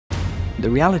The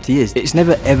reality is, it's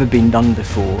never ever been done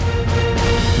before.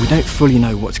 We don't fully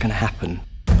know what's going to happen.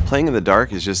 Playing in the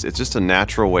dark is just a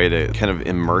natural way to kind of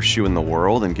immerse you in the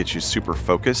world and get you super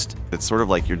focused. It's sort of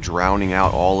like you're drowning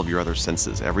out all of your other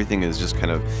senses. Everything is just kind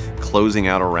of closing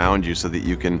out around you so that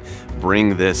you can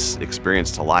bring this experience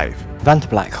to life.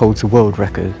 Vantablack holds a world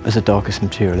record as the darkest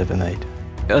material ever made.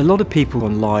 A lot of people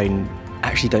online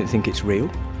actually don't think it's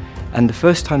real. And the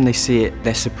first time they see it,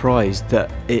 they're surprised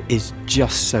that it is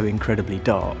just so incredibly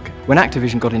dark. When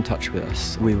Activision got in touch with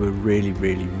us, we were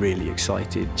really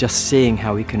excited, just seeing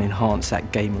how we can enhance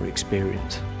that gamer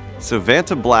experience. So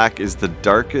Vantablack is the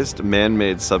darkest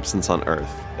man-made substance on Earth.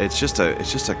 It's just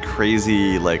a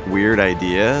crazy, like, weird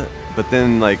idea, but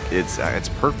then like it's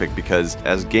perfect because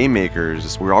as game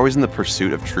makers, we're always in the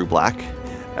pursuit of true black.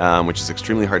 Which is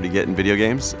extremely hard to get in video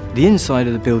games. The inside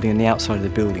of the building and the outside of the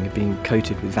building are being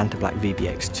coated with Vantablack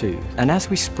VBX2. And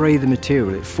as we spray the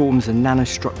material, it forms a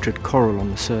nanostructured coral on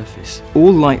the surface.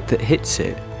 All light that hits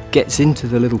it gets into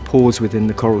the little pores within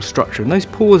the coral structure, and those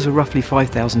pores are roughly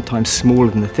 5,000 times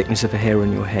smaller than the thickness of a hair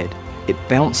on your head. It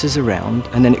bounces around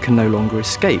and then it can no longer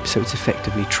escape, so it's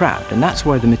effectively trapped. And that's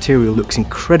why the material looks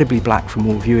incredibly black from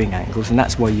all viewing angles, and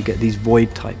that's why you get these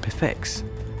void-type effects.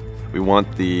 We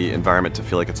want the environment to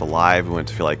feel like it's alive. We want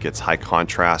it to feel like it's high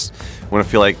contrast. We want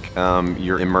to feel like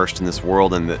you're immersed in this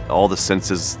world and that all the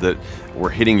senses that we're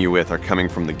hitting you with are coming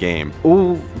from the game.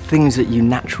 All things that you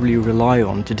naturally rely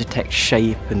on to detect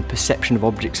shape and perception of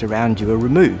objects around you are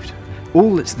removed.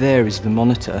 All that's there is the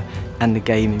monitor and the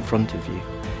game in front of you.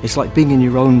 It's like being in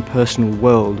your own personal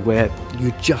world where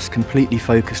you're just completely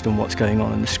focused on what's going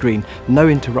on the screen. No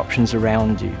interruptions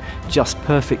around you, just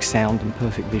perfect sound and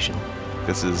perfect vision.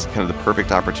 This is kind of the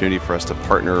perfect opportunity for us to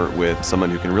partner with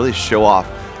someone who can really show off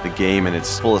the game in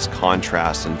its fullest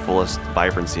contrast and fullest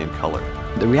vibrancy and color.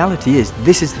 The reality is,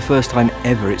 this is the first time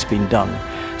ever it's been done.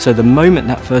 So the moment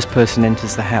that first person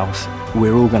enters the house,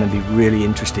 we're all going to be really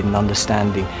interested in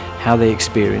understanding how they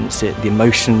experience it, the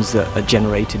emotions that are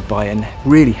generated by it, and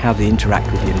really how they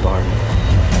interact with the environment.